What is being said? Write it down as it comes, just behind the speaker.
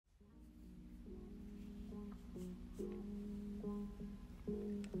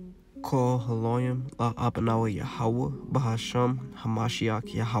Kol Haloyim La Abanawa Yahweh Bahasham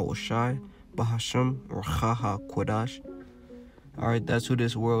Hamashiach Yahweh Shai Bahasham Rachaha Kodash. Alright, that's who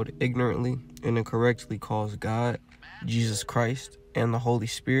this world ignorantly and incorrectly calls God, Jesus Christ, and the Holy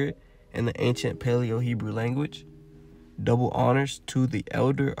Spirit in the ancient Paleo-Hebrew language. Double honors to the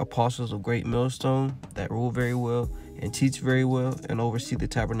elder apostles of Great Millstone that rule very well and teach very well and oversee the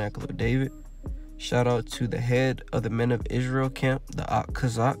tabernacle of David. Shout out to the head of the Men of Israel camp, the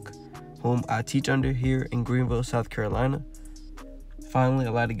Kazak, whom I teach under here in Greenville, South Carolina. Finally,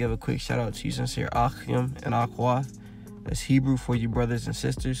 I'd like to give a quick shout out to you sincere Achim and Akhwath. That's Hebrew for you brothers and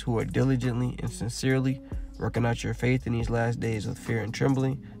sisters who are diligently and sincerely working out your faith in these last days with fear and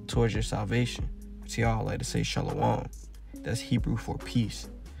trembling towards your salvation. To y'all, I like to say shalom. That's Hebrew for peace.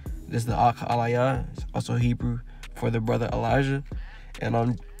 This is the Akh Aliyah, also Hebrew for the brother Elijah. And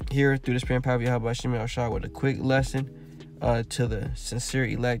I'm here through the Spirit and power of Yahweh Hashem Yahshua with a quick lesson to the sincere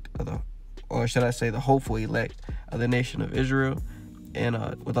elect of the, or should I say the hopeful elect of the nation of Israel.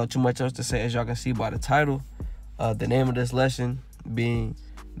 And without too much else to say, as y'all can see by the title, the name of this lesson being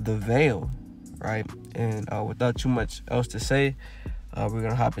the Vail, right? And without too much else to say, we're going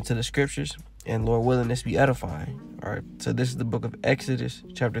to hop into the scriptures, and Lord willing, this be edifying. All right, so this is the book of Exodus,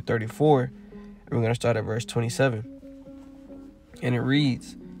 chapter 34, and we're going to start at verse 27. And it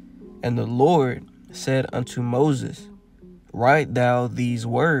reads, "And the Lord said unto Moses, Write thou these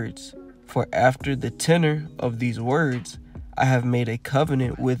words, for after the tenor of these words I have made a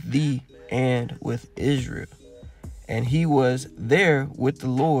covenant with thee and with Israel. And he was there with the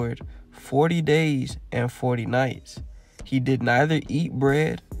Lord 40 days and 40 nights. He did neither eat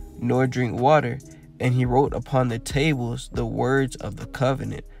bread nor drink water, and he wrote upon the tables the words of the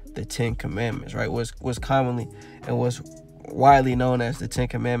covenant, the 10 Commandments," right? Was commonly and was widely known as the 10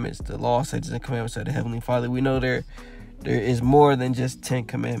 Commandments, the law, statutes, and commandments of the Heavenly Father. We know there is more than just 10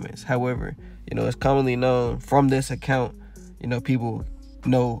 Commandments. However, it's commonly known from this account, people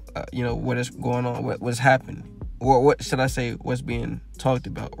know, what is going on, what's happening, or what should I say, what's being talked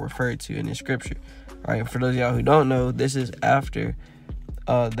about, referred to in the scripture. All right, for those of y'all who don't know, this is after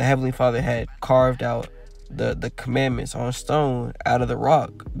the Heavenly Father had carved out the commandments on stone out of the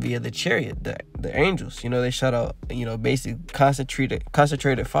rock via the chariot, the angels. They shut out, basically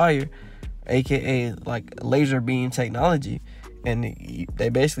concentrated fire, aka like laser beam technology, and they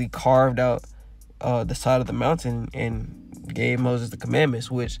basically carved out the side of the mountain and gave Moses the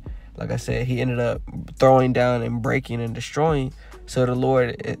commandments, which, like I said, he ended up throwing down and breaking and destroying. So the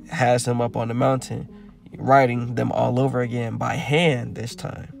Lord has him up on the mountain, writing them all over again by hand this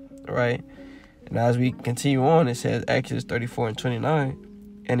time, right? And as we continue on, it says, Exodus 34 and 29,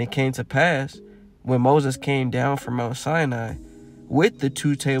 "And it came to pass, when Moses came down from Mount Sinai with the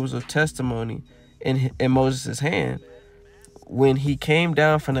 2 tables of testimony in Moses' hand, when he came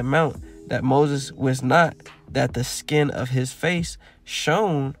down from the mount, that Moses was not, that the skin of his face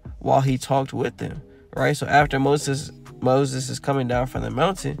shone while he talked with them," right? So after Moses is coming down from the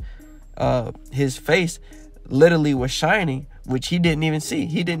mountain, his face literally was shining, which he didn't even see.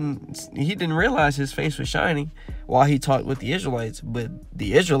 He didn't realize his face was shining while he talked with the Israelites, but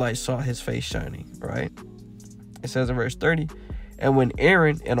the Israelites saw his face shining, right? It says in verse 30, "And when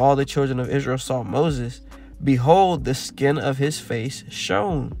Aaron and all the children of Israel saw Moses, behold, the skin of his face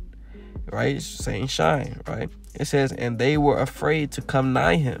shone," right? It's saying shine, right? It says, "And they were afraid to come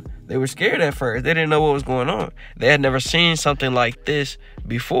nigh him." They were scared at first. They didn't know what was going on. They had never seen something like this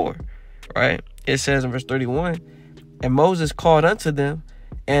before, right? It says in verse 31, "And Moses called unto them,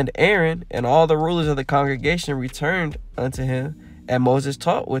 and Aaron and all the rulers of the congregation returned unto him, and Moses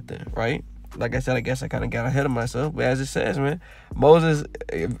taught with them," right? Like I said, I guess I kind of got ahead of myself, but as it says, man, Moses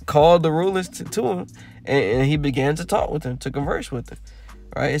called the rulers to him, and he began to talk with them, to converse with them,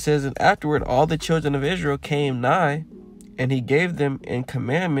 right? It says, "And afterward all the children of Israel came nigh, and he gave them in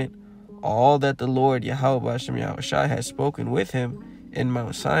commandment all that the Lord Yahweh Hashem Yahshua had spoken with him in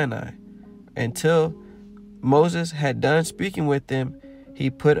Mount Sinai. Until Moses had done speaking with them, he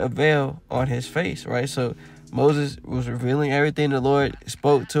put a veil on his face," right? So Moses was revealing everything the Lord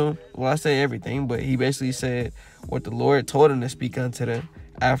spoke to him. Well, I say everything, but he basically said what the Lord told him to speak unto them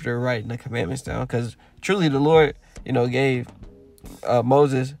after writing the commandments down. Because truly the Lord, gave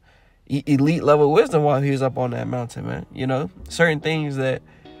Moses elite level wisdom while he was up on that mountain, man. Certain things that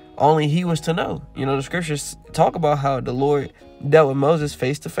only he was to know. The scriptures talk about how the Lord dealt with Moses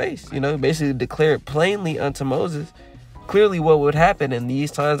face to face, basically declared plainly unto Moses clearly what would happen in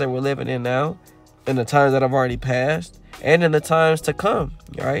these times that we're living in now, in the times that have already passed, and in the times to come,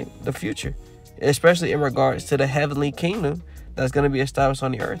 right? The future, especially in regards to the heavenly kingdom that's going to be established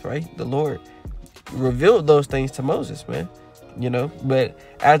on the earth, right? The Lord revealed those things to Moses, man. But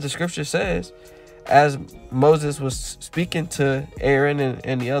as the scripture says, as Moses was speaking to Aaron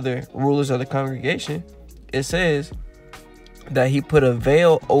and the other rulers of the congregation, it says that he put a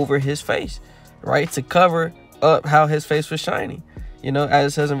veil over his face, right, to cover up how his face was shining. As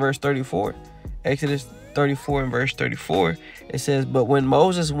it says in verse 34, Exodus 34 and verse 34, it says, "But when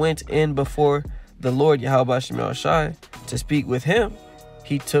Moses went in before the Lord Yahweh Shemel Shai to speak with him,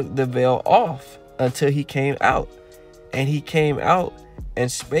 he took the veil off until he came out. And he came out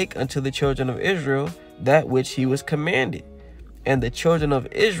and spake unto the children of Israel that which he was commanded. And the children of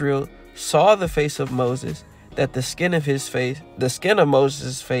Israel saw the face of Moses, that the skin of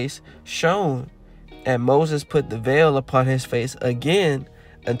Moses' face shone. And Moses put the veil upon his face again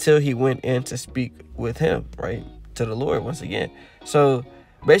until he went in to speak with him," right, to the Lord once again. So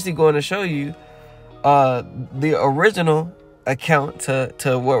basically going to show you the original account to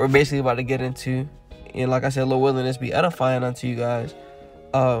what we're basically about to get into. And like I said, Lord willing, this be edifying unto you guys.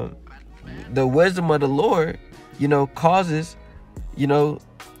 The wisdom of the Lord, causes,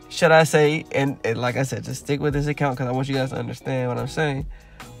 should I say, and like I said, just stick with this account because I want you guys to understand what I'm saying.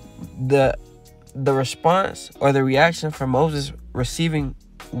 The response or the reaction from Moses receiving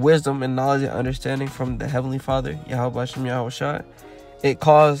wisdom and knowledge and understanding from the Heavenly Father, Yahweh Shem Yahweh Shai, it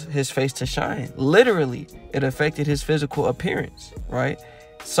caused his face to shine. Literally, it affected his physical appearance, right?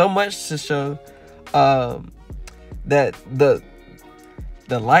 So much to show that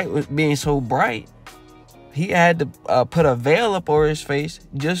the light was being so bright, he had to put a veil up over his face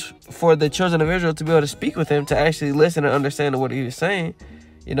just for the children of Israel to be able to speak with him, to actually listen and understand what he was saying,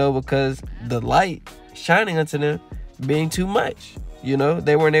 because the light shining unto them being too much,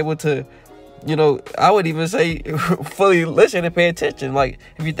 they weren't able to, I would even say fully listen and pay attention. Like,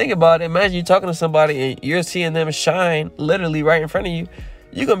 if you think about it, imagine you talking to somebody and you're seeing them shine literally right in front of you.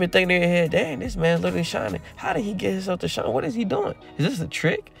 You're going to be thinking in your head, dang, this man's literally shining. How did he get himself to shine? What is he doing? Is this a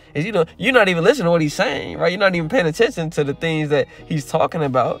trick? You're not even listening to what he's saying, right? You're not even paying attention to the things that he's talking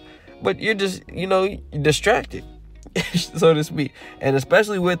about. But you're just, distracted, so to speak. And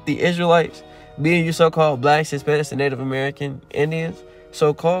especially with the Israelites being you so-called blacks, Hispanics, and Native American Indians,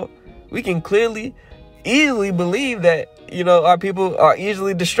 so-called, we can easily believe that, our people are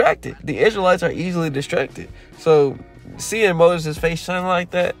easily distracted. The Israelites are easily distracted. So seeing Moses' face shine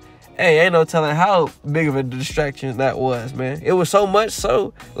like that, hey, ain't no telling how big of a distraction that was, man. It was so much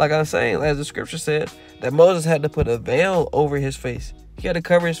so, like I'm saying, as the scripture says, that Moses had to put a veil over his face. He had to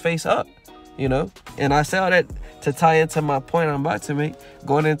cover his face up, And I say all that to tie into my point I'm about to make,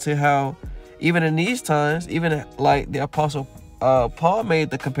 going into how even in these times, even like the Apostle Paul made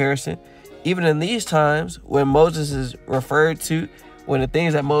the comparison, even in these times when Moses is referred to, when the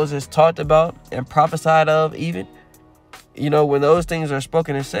things that Moses talked about and prophesied of even, when those things are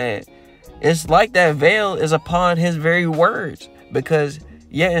spoken and said, it's like that veil is upon his very words, because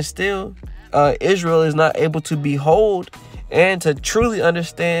yet and still Israel is not able to behold and to truly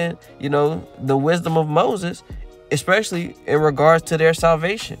understand, the wisdom of Moses, especially in regards to their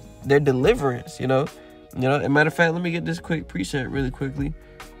salvation, their deliverance, As a matter of fact, let me get this quick precept really quickly.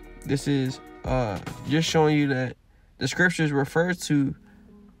 This is just showing you that the scriptures refer to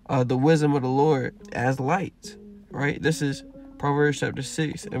the wisdom of the Lord as light, right? This is Proverbs chapter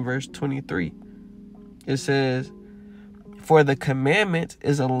 6 and verse 23. It says, "For the commandment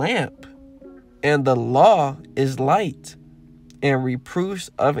is a lamp, and the law is light, and reproofs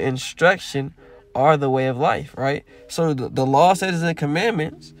of instruction are the way of life," right? So the law says the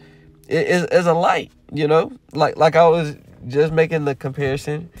commandments is a light, like I was just making the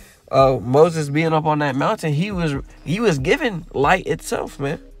comparison. Moses being up on that mountain, he was given light itself,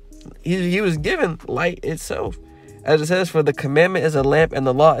 man. He was given light itself. As it says, for the commandment is a lamp and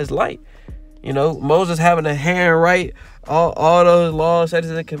the law is light. Moses having a hand write all those laws,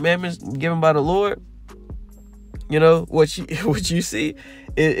 statutes, and commandments given by the Lord. What you see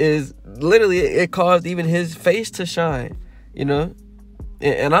is literally, it caused even his face to shine,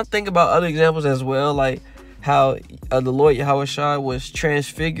 And I think about other examples as well, like how the Lord Yahweh Shai was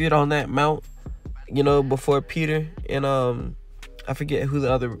transfigured on that mount, before Peter and I forget who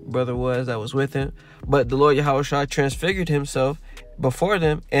the other brother was that was with him, but the Lord Yahweh Shai transfigured himself before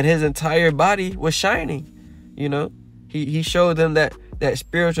them, and his entire body was shining. He showed them that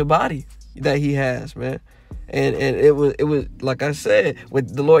spiritual body that he has, man. And it was like I said,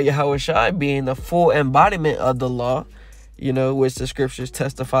 with the Lord Yahweh Shai being the full embodiment of the law, which the scriptures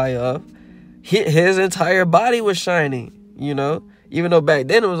testify of. His entire body was shining, even though back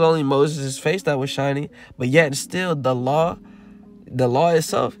then it was only Moses' face that was shining, but yet still the law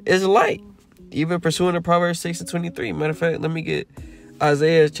itself is light, even pursuing the Proverbs 6 and 23. Matter of fact, let me get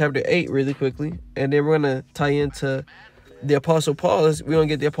Isaiah chapter 8 really quickly, and then we're going to tie into the Apostle Paul is, we don't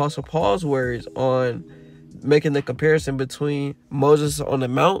get the Apostle Paul's words on making the comparison between Moses on the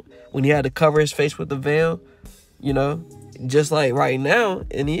mount when he had to cover his face with the veil, you know, just like right now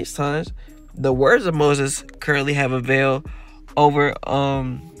in these times, the words of Moses currently have a veil over,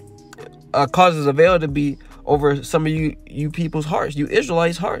 causes a veil to be over some of you people's hearts, you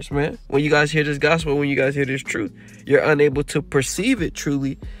Israelites' hearts, man. When you guys hear this gospel, when you guys hear this truth, you're unable to perceive it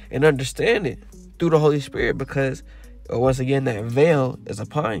truly and understand it through the Holy Spirit, because once again, that veil is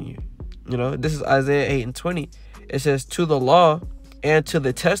upon you. You know, this is Isaiah 8:20. It says, to the law and to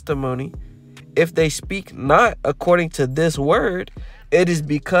the testimony, if they speak not according to this word, it is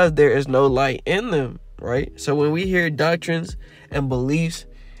because there is no light in them, right? So when we hear doctrines and beliefs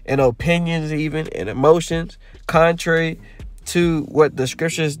and opinions, even, and emotions contrary to what the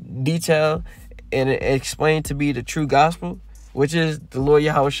scriptures detail and explain to be the true gospel, which is the Lord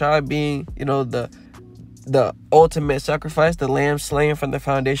Yahushua being, you know, the ultimate sacrifice, the lamb slain from the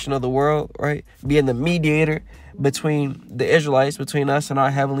foundation of the world, right? Being the mediator between the Israelites, between us and our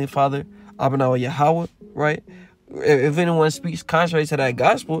Heavenly Father, Abba Yahweh, right? If anyone speaks contrary to that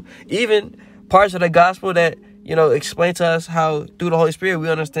gospel, even parts of the gospel that, you know, explain to us how through the Holy Spirit we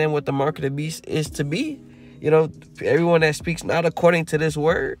understand what the mark of the beast is to be, you know, everyone that speaks not according to this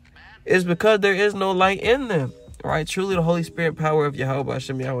word is because there is no light in them, right? Truly the Holy Spirit power of Yahweh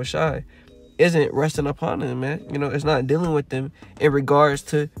Hashem Yahushai isn't resting upon them, man. You know, it's not dealing with them in regards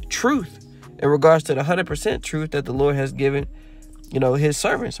to truth, in regards to the 100% truth that the Lord has given, you know, his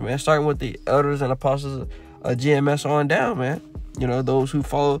servants, man, starting with the elders and apostles of GMS on down, man. You know, those who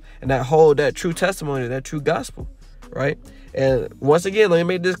follow and that hold that true testimony, that true gospel, right? And once again, let me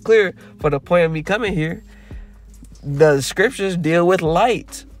make this clear for the point of me coming here. The scriptures deal with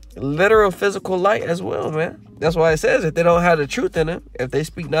light, literal physical light as well, man. That's why it says if they don't have the truth in them, if they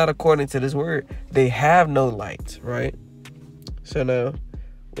speak not according to this word, they have no light, right? So now,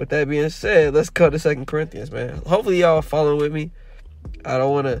 with that being said, let's go to 2 Corinthians, man. Hopefully y'all following with me. I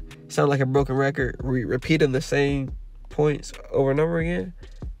don't want to sound like a broken record, repeating the same points over and over again.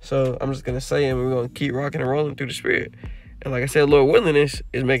 So I'm just going to say, and we're going to keep rocking and rolling through the Spirit. And like I said, Lord willing, this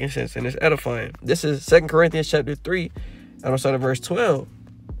is making sense and it's edifying. This is 2 Corinthians chapter 3. I'm going to start at verse 12.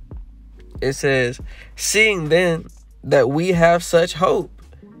 It says, seeing then that we have such hope,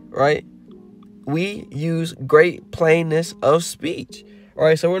 right? We use great plainness of speech. All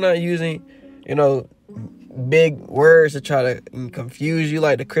right, so we're not using, you know, big words to try to confuse you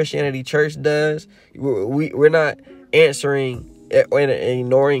like the Christianity church does. We're not answering and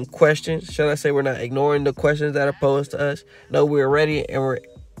ignoring questions. Shall I say we're not ignoring the questions that are posed to us? No, we're ready and we're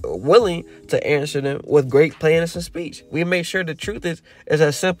willing to answer them with great plainness of speech. We make sure the truth is as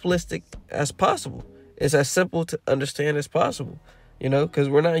simplistic as possible. It's as simple to understand as possible, you know, because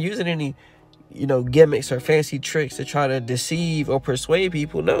we're not using any, you know, gimmicks or fancy tricks to try to deceive or persuade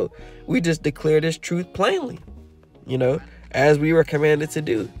people. No, we just declare this truth plainly, you know, as we were commanded to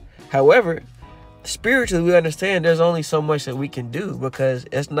do. However, spiritually, we understand there's only so much that we can do, because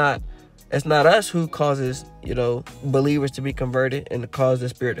it's not us who causes, you know, believers to be converted and to cause the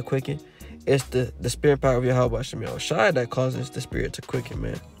Spirit to quicken. It's the Spirit power of Yahweh Hashem Yahushai that causes the Spirit to quicken,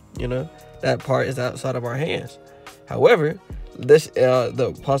 man. You know, that part is outside of our hands. However, this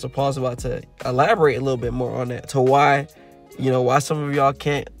the Apostle Paul is about to elaborate a little bit more on that, to why, you know, why some of y'all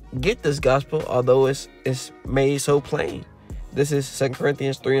can't get this gospel, although it's made so plain. This is 2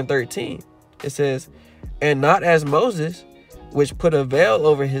 Corinthians 3:13. It says, and not as Moses, which put a veil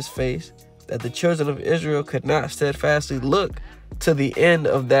over his face, that the children of Israel could not steadfastly look to the end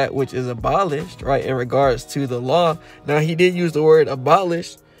of that which is abolished, right, in regards to the law. Now, he did use the word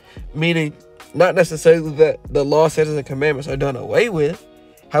abolished, meaning not necessarily that the law, statutes, and commandments are done away with.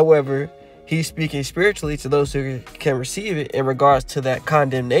 However, he's speaking spiritually to those who can receive it in regards to that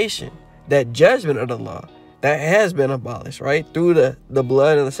condemnation, that judgment of the law that has been abolished, right, through the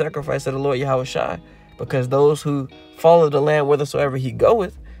blood and the sacrifice of the Lord Yahushua. Because those who follow the Lamb whithersoever he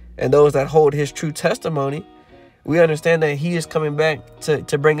goeth, and those that hold his true testimony, we understand that he is coming back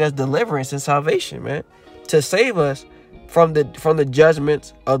to bring us deliverance and salvation, man, to save us from the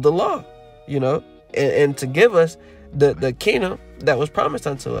judgments of the law, you know, and to give us the kingdom that was promised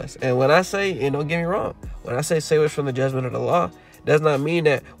unto us. And when I say, and don't get me wrong, when I say save us from the judgment of the law, does not mean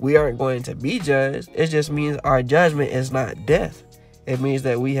that we aren't going to be judged. It just means our judgment is not death. It means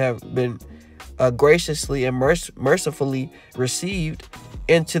that we have been graciously and mercifully received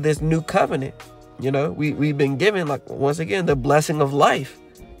into this new covenant. You know, we've been given, like, once again, the blessing of life,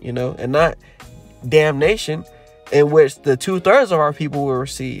 you know, and not damnation, in which the 2/3 of our people will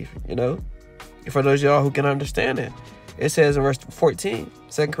receive, you know, for those of y'all who can understand it. It says in verse 14,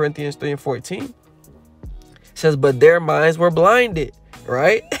 2 Corinthians 3:14, It says, but their minds were blinded,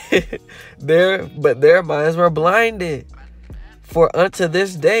 right? But their minds were blinded. For unto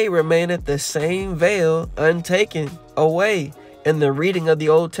this day remaineth the same veil untaken away in the reading of the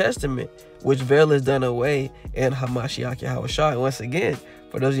Old Testament, which veil is done away in Hamashiach Yahushua. Once again,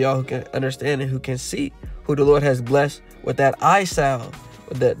 for those of y'all who can understand and who can see, who the Lord has blessed with that eye salve,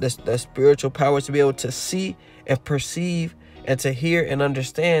 with the spiritual power to be able to see and perceive and to hear and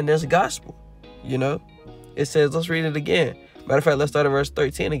understand this gospel. You know, it says, let's read it again. Matter of fact, let's start at verse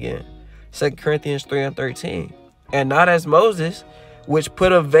 13 again. 2 Corinthians 3:13. And not as Moses, which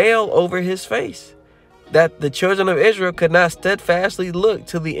put a veil over his face, that the children of Israel could not steadfastly look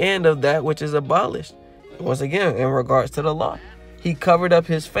to the end of that which is abolished. Once again, in regards to the law, he covered up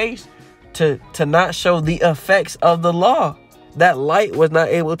his face to not show the effects of the law. That light was not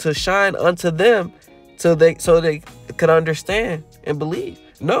able to shine unto them so they could understand and believe.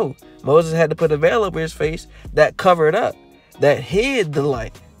 No, Moses had to put a veil over his face that covered up, that hid the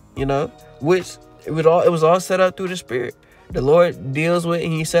light, you know, which it was all set up through the Spirit. The Lord deals with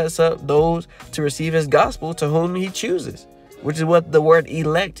and he sets up those to receive his gospel to whom he chooses, which is what the word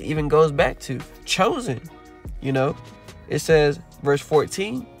elect even goes back to. Chosen, you know. It says, verse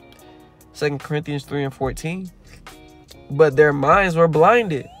 14, 2 Corinthians 3:14, but their minds were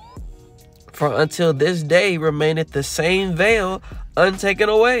blinded. For until this day remaineth the same veil untaken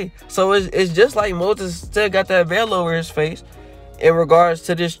away. So it's just like Moses still got that veil over his face in regards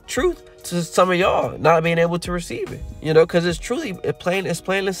to this truth, to some of y'all not being able to receive it, you know, because it's plain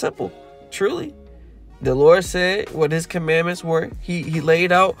and simple. Truly, the Lord said what his commandments were. He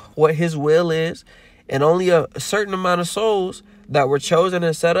laid out what his will is, and only a certain amount of souls that were chosen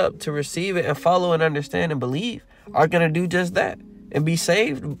and set up to receive it and follow and understand and believe are going to do just that and be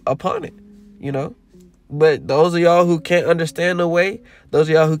saved upon it, you know. But those of y'all who can't understand the way, those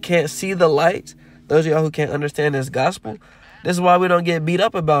of y'all who can't see the light, those of y'all who can't understand this gospel, this is why we don't get beat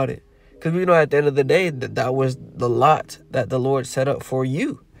up about it. Because we know at the end of the day that was the lot that the Lord set up for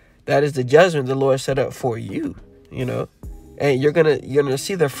you. That is the judgment the Lord set up for you, you know. And you're gonna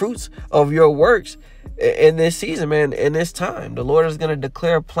see the fruits of your works in this season, man, in this time. The Lord is gonna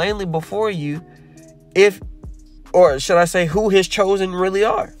declare plainly before you or should I say, who his chosen really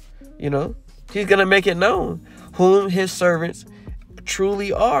are. You know, he's gonna make it known whom his servants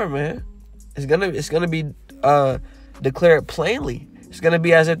truly are, man. It's gonna be declared plainly. It's going to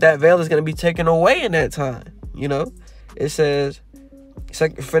be as if that veil is going to be taken away in that time, you know. It says,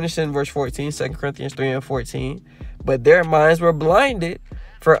 finish in verse 14, 2 Corinthians 3:14, but their minds were blinded,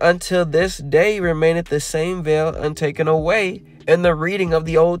 for until this day remaineth the same veil untaken away in the reading of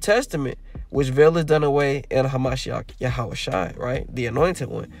the Old Testament, which veil is done away in Hamashiach Yahushua, right? The anointed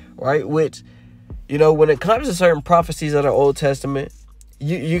one, right? Which, you know, when it comes to certain prophecies of the Old Testament,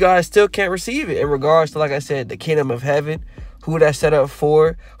 you guys still can't receive it in regards to, like I said, the kingdom of heaven, who that's set up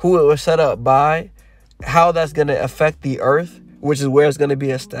for, who it was set up by, how that's going to affect the earth, which is where it's going to be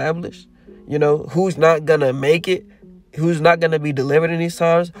established. You know, who's not going to make it, who's not going to be delivered in these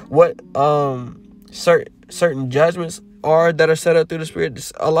times, what certain judgments are that are set up through the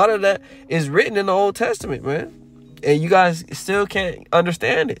Spirit. A lot of that is written in the Old Testament, man. And you guys still can't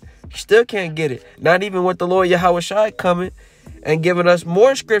understand it. You still can't get it. Not even with the Lord Yahushua coming and giving us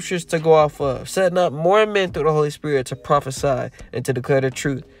more scriptures to go off of, setting up more men through the Holy Spirit to prophesy and to declare the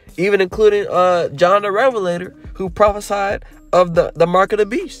truth, even including John the Revelator, who prophesied of the mark of the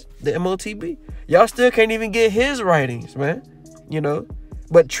beast, the MOTB. Y'all still can't even get his writings, man, you know.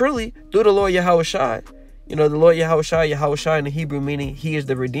 But truly, through the Lord Yahushua, you know, the Lord Yahushua in the Hebrew meaning he is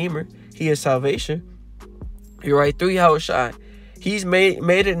the Redeemer, he is salvation. You're right, through Yahushua, he's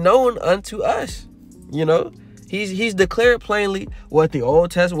made it known unto us, you know. He's declared plainly what the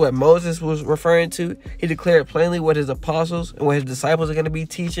Old Testament, what Moses was referring to. He declared plainly what his apostles and what his disciples are going to be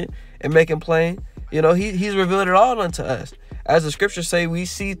teaching and making plain. You know, he's revealed it all unto us. As the scriptures say, we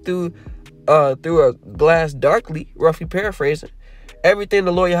see through a glass darkly, roughly paraphrasing, everything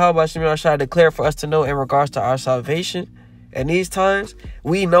the Lord Yahushua declared for us to know in regards to our salvation. And these times,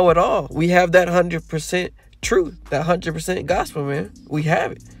 we know it all. We have that 100% truth, that 100% gospel, man. We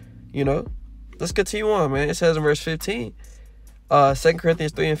have it, you know. Let's continue on, man. It says in verse 15, 2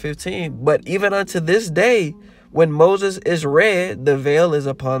 Corinthians 3:15, but even unto this day, when Moses is read, the veil is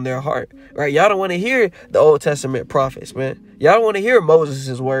upon their heart, right? Y'all don't want to hear the Old Testament prophets, man. Y'all don't want to hear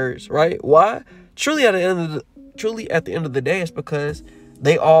Moses' words, right? Why? Truly at the end of the day, it's because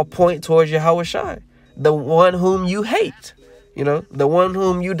they all point towards Yahushua, the one whom you hate, you know, the one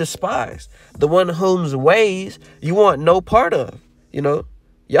whom you despise, the one whose ways you want no part of, you know.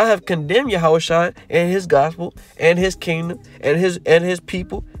 Y'all have condemned Yahushua and his gospel and his kingdom and his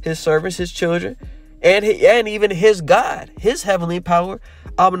people, his servants, his children. and even his God, his heavenly power,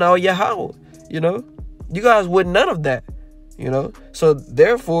 Abnao Yahweh. You know, you guys would none of that. You know, so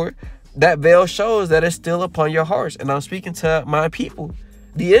therefore, that veil shows that it's still upon your hearts. And I'm speaking to my people,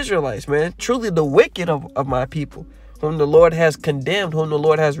 the Israelites, man, truly the wicked of my people, whom the Lord has condemned, whom the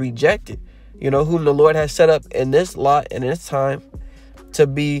Lord has rejected, you know, whom the Lord has set up in this lot and in this time to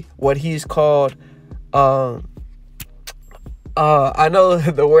be what he's called, I know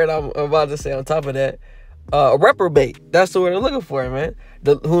the word I'm about to say on top of that, reprobate. That's the word I'm looking for, man.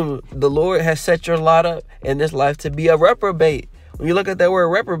 Whom the Lord has set your lot up in this life to be a reprobate. When you look at that word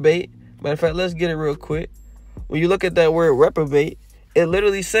reprobate, matter of fact, let's get it real quick. When you look at that word reprobate, it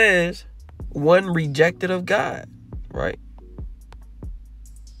literally says one rejected of God, right?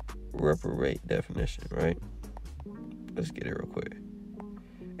 Reprobate definition, right? Let's get it real quick.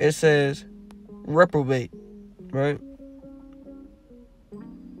 It says reprobate, right?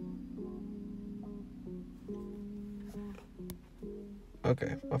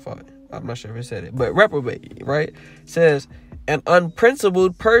 Okay, my fault. I'm not sure if it said it, but reprobate, right? It says an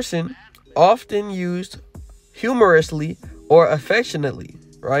unprincipled person, often used humorously or affectionately,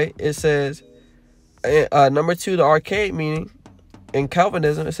 right? It says, number 2, the archaic meaning in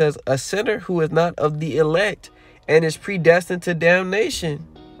Calvinism, it says a sinner who is not of the elect and is predestined to damnation,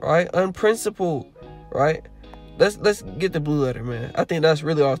 right? Unprincipled, right? Let's get the blue letter, man. I think that's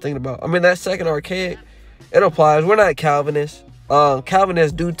really all I was thinking about. I mean, that second archaic, it applies. We're not Calvinists.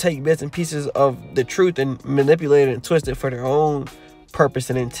 Calvinists do take bits and pieces of the truth and manipulate it and twist it for their own purpose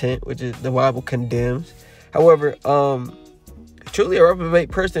and intent, which is the Bible condemns. However, truly a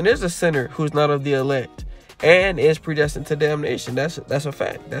reprobate person is a sinner who's not of the elect and is predestined to damnation. That's a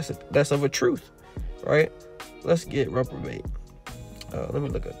fact. That's of a truth, right? Let's get reprobate. Let me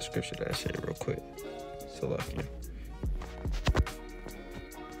look at the scripture that I said real quick. So lucky.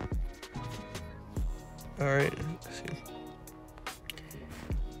 All right. Let's see.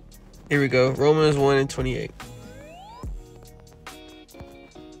 Here we go. Romans 1:28.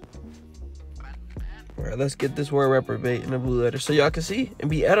 All right, let's get this word reprobate in the blue letter so y'all can see and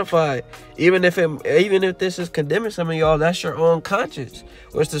be edified. Even if this is condemning some of y'all, that's your own conscience,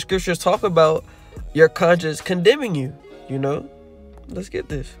 which the scriptures talk about your conscience condemning you. You know, let's get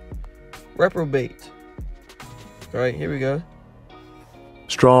this reprobate. All right, here we go.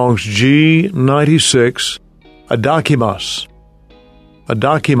 Strong's G96, adokimos.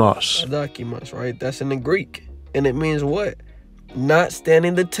 Adokimos. Adokimos, right? That's in the Greek. And it means what? Not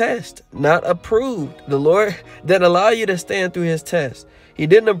standing the test. Not approved. The Lord didn't allow you to stand through his test. He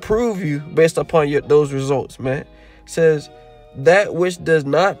didn't approve you based upon those results, man. It says, that which does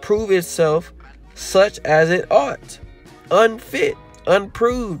not prove itself such as it ought. Unfit.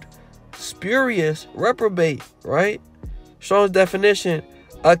 Unproved. Spurious. Reprobate, right? Strong's definition.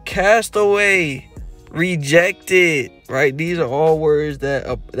 A castaway. Rejected, right? These are all words that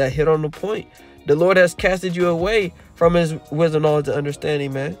hit on the point. The Lord has casted you away from his wisdom, knowledge, and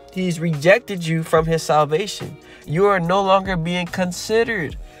understanding, man. He's rejected you from his salvation. You are no longer being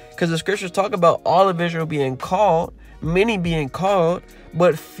considered, because the scriptures talk about all of Israel being called, many being called,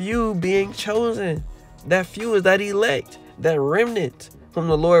 but few being chosen. That few is that elect, that remnant whom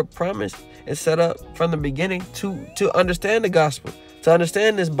the Lord promised and set up from the beginning to understand the gospel, to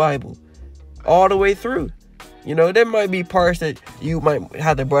understand this Bible all the way through. You know, there might be parts that you might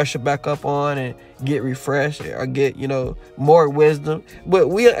have to brush it back up on and get refreshed or get, you know, more wisdom. But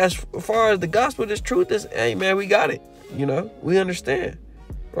we, as far as the gospel, this truth is, hey man, we got it. You know, we understand,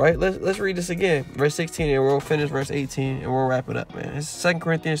 right? Let's read this again, verse 16, and we'll finish verse 18 and we'll wrap it up, man. It's 2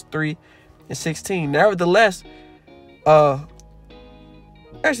 Corinthians 3:16. Nevertheless, actually,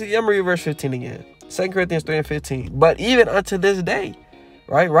 I'm gonna read verse 15 again. 2 Corinthians 3:15. But even unto this day,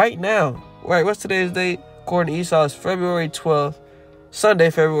 right now, right, what's today's date? According to Esau, it's February 12th,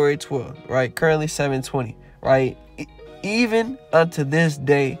 Sunday, February 12th, right? Currently 7:20, right? Even unto this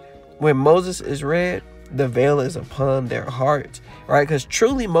day, when Moses is read, the veil is upon their hearts, right? Because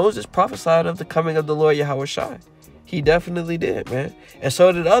truly Moses prophesied of the coming of the Lord Yahweh Shai. He definitely did, man. And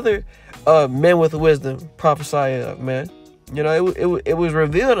so did other men with wisdom prophesy of, man. You know, it was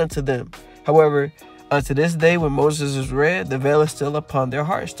revealed unto them. However, unto this day, when Moses is read, the veil is still upon their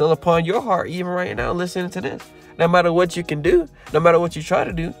heart, still upon your heart, even right now, listening to this. No matter what you can do, no matter what you try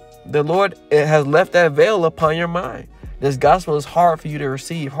to do, the Lord has left that veil upon your mind. This gospel is hard for you to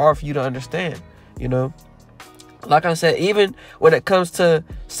receive, hard for you to understand, you know. Like I said, even when it comes to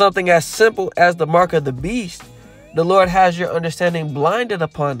something as simple as the mark of the beast, the Lord has your understanding blinded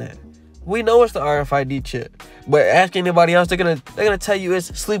upon that. We know it's the RFID chip, but ask anybody else, they're gonna tell you it's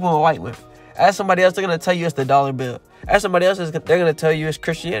sleeping with white women. Ask somebody else, they're going to tell you it's the dollar bill. Ask somebody else, they're going to tell you it's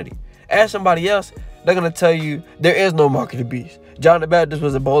Christianity. Ask somebody else, They're going to tell you there is no mark of the beast. John the Baptist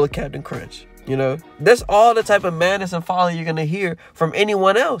was a bowl of Captain Crunch. You know, that's all the type of madness and folly you're going to hear from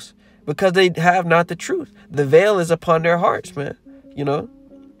anyone else, because they have not the truth. The veil is upon their hearts, man, you know.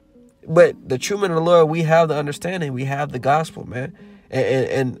 But the true men of the Lord, we have the understanding. We have the gospel, man.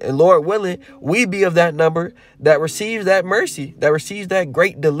 And Lord willing, we be of that number that receives that mercy, that receives that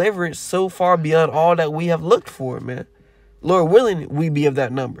great deliverance so far beyond all that we have looked for, man. Lord willing, we be of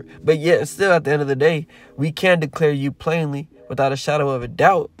that number. But yet still at the end of the day, we can declare you plainly without a shadow of a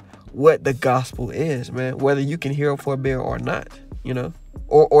doubt what the gospel is, man, whether you can hear it for a bear or not, you know,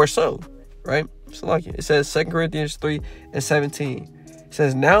 or so, right? So like it says 2 Corinthians 3:17. It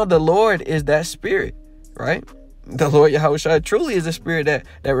says, now the Lord is that spirit, right? The Lord Yahushua truly is the spirit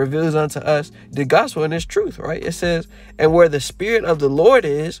that reveals unto us the gospel and its truth, right? It says, and where the spirit of the Lord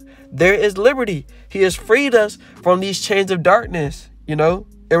is, there is liberty. He has freed us from these chains of darkness, you know,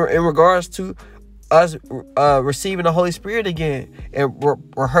 in regards to us receiving the Holy Spirit again and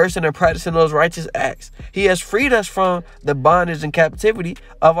rehearsing and practicing those righteous acts. He has freed us from the bondage and captivity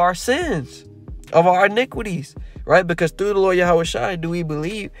of our sins, of our iniquities, right? Because through the Lord Yahushua do we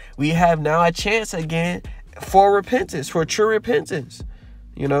believe we have now a chance again for repentance, for true repentance,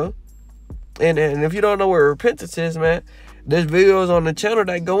 you know. And if you don't know what repentance is, man, there's videos on the channel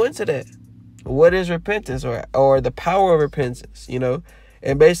that go into that. What is repentance, or the power of repentance, you know?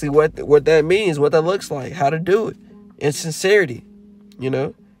 And basically what that means, what that looks like, how to do it in sincerity, you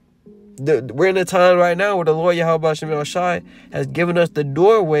know. We're in a time right now where the Lord Yahushua has given us the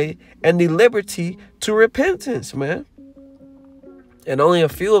doorway and the liberty to repentance, man. And only a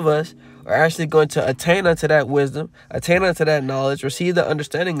few of us are actually going to attain unto that wisdom, attain unto that knowledge, receive the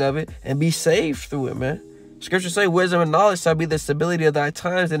understanding of it, and be saved through it, man. Scriptures say wisdom and knowledge shall be the stability of thy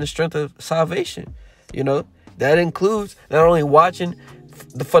times and the strength of salvation, you know. That includes not only watching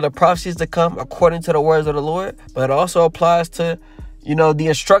for the prophecies to come according to the words of the Lord, but it also applies to, you know, the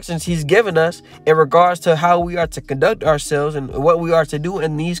instructions he's given us in regards to how we are to conduct ourselves and what we are to do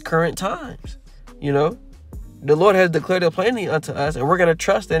in these current times. You know, the Lord has declared it plainly unto us, and we're going to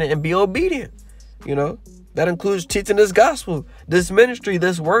trust in it and be obedient. You know, that includes teaching this gospel, this ministry,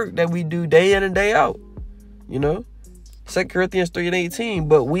 this work that we do day in and day out. You know, 2 Corinthians 3:18,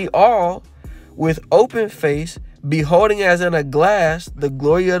 but we all with open face, beholding as in a glass the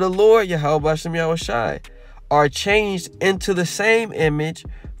glory of the Lord Yahushua, are changed into the same image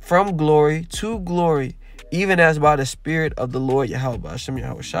from glory to glory, even as by the Spirit of the Lord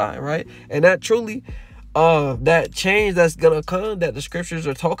Yahushua, right? And that truly, that change that's gonna come, that the scriptures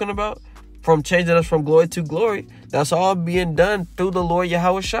are talking about, from changing us from glory to glory, that's all being done through the Lord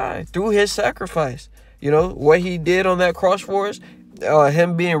Yahushua, through his sacrifice. You know, what he did on that cross for us,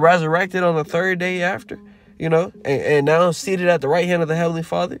 him being resurrected on the third day after, you know, and now seated at the right hand of the Heavenly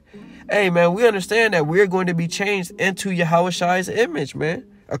Father. Hey, man, we understand that we're going to be changed into Yahushua's image, man,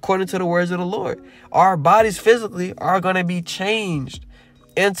 according to the words of the Lord. Our bodies physically are going to be changed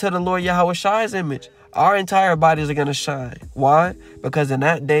into the Lord Yahushua's image. Our entire bodies are going to shine. Why? Because in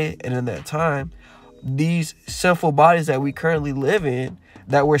that day and in that time, these sinful bodies that we currently live in,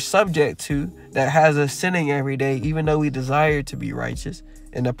 that we're subject to, that has us sinning every day, even though we desire to be righteous.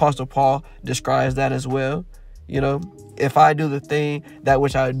 And the Apostle Paul describes that as well. You know, if I do the thing that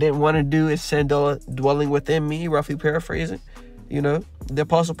which I didn't want to do, is sin dwelling within me, roughly paraphrasing. You know, the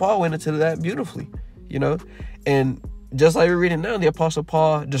Apostle Paul went into that beautifully, you know. And just like we're reading now, the Apostle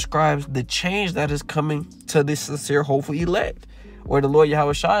Paul describes the change that is coming to the sincere, hopeful elect, where the Lord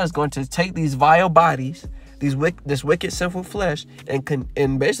Yahushua is going to take these vile bodies, this wicked, sinful flesh,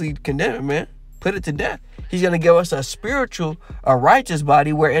 and basically condemn it, man. Put it to death. He's going to give us a spiritual, a righteous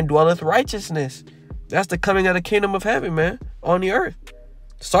body wherein dwelleth righteousness. That's the coming of the kingdom of heaven, man, on the earth.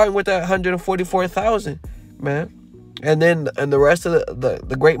 Starting with that 144,000, man. And then the rest of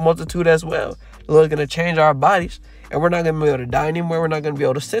the great multitude as well. The Lord's going to change our bodies, and we're not going to be able to die anymore. We're not going to be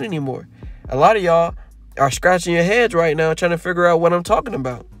able to sin anymore. A lot of y'all are scratching your heads right now trying to figure out what I'm talking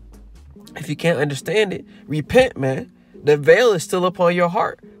about. If you can't understand it, repent, man. The veil is still upon your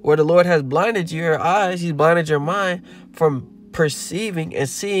heart. Where the Lord has blinded your eyes, he's blinded your mind from perceiving and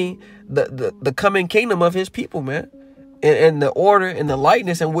seeing the coming kingdom of his people, man. And the order and the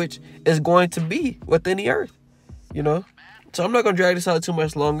lightness in which is going to be within the earth, you know. So I'm not going to drag this out too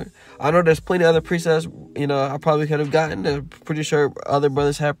much longer. I know there's plenty of other precepts, you know, I probably could have gotten. I'm pretty sure other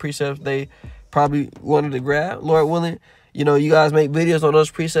brothers have precepts they probably wanted to grab. Lord willing, you know, you guys make videos on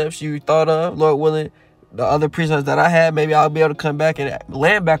those precepts you thought of. Lord willing, the other precepts that I had, maybe I'll be able to come back and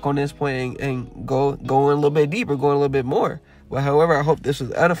land back on this point and go in a little bit deeper, go in a little bit more. Well, however, I hope this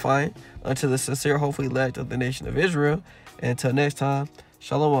was edifying unto the sincere, hopefully elect of the nation of Israel. And until next time,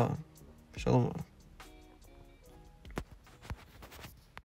 shalom. Shalom.